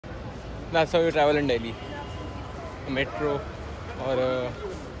That's how you travel in Delhi. A metro or a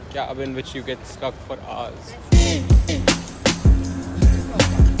cab in which you get stuck for hours.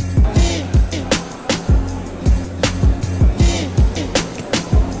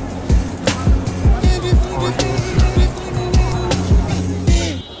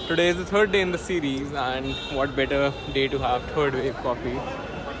 Today is the third day in the series, and what better day to have third wave coffee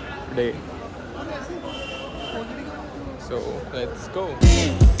today. So let's go.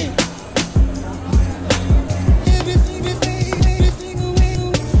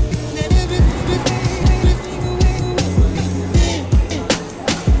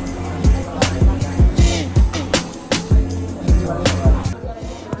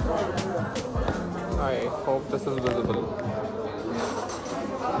 I hope this is visible.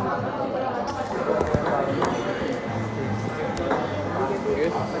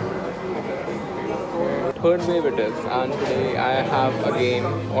 Third wave it is, and today I have again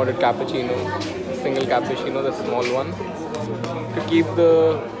ordered cappuccino, single cappuccino, the small one, to keep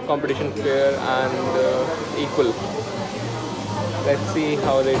the competition fair and equal. Let's see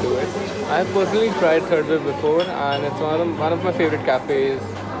how they do it. I have personally tried third wave before, and it's one of my favorite cafes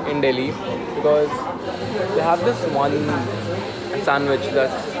in Delhi because they have this one sandwich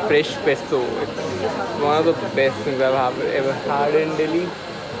that's fresh pesto. It's one of the best things I've ever had in Delhi.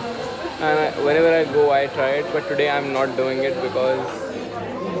 And whenever I go, I try it. But today I'm not doing it because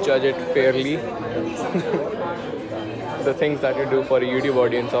judge it fairly. The things that you do for a YouTube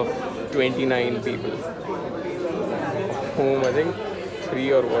audience of 29 people, whom I think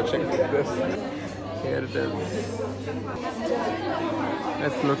 3 are watching this. Here it is.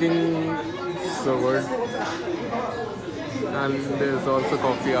 It's looking so good. And there's also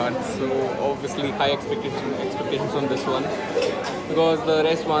coffee art, so obviously high expectations on this one, because the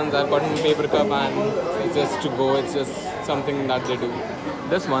rest ones I've gotten paper cup and it's just to go, it's just something that they do.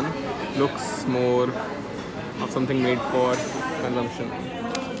 This one looks more of something made for consumption.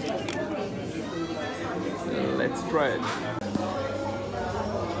 Let's try it.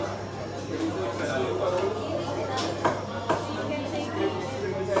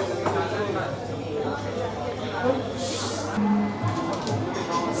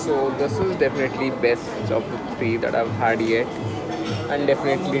 So this is definitely best of the 3 that I've had yet, and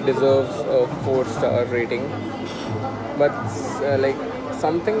definitely deserves a 4-star rating. But like,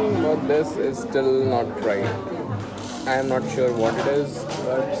 something about this is still not right. I am not sure what it is,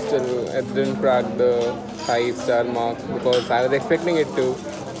 but still it didn't crack the 5-star mark because I was expecting it to,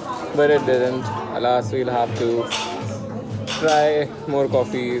 but it didn't. Alas, we'll have to try more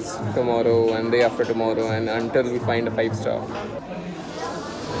coffees tomorrow and day after tomorrow, and until we find a 5-star.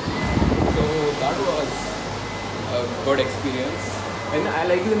 So that was a good experience, and I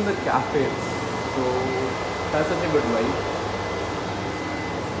like it in the cafes, so that's such a good vibe.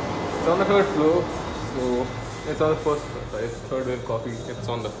 It's on the 3rd floor, so it's on the 1st floor, sorry, it's third wave coffee, it's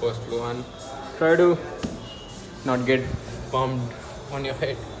on the 1st floor, and try to not get bumped on your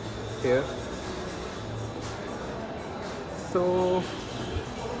head here. So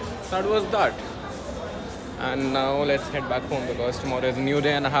that was that. And now let's head back home because tomorrow is a new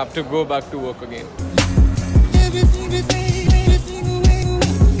day and I have to go back to work again.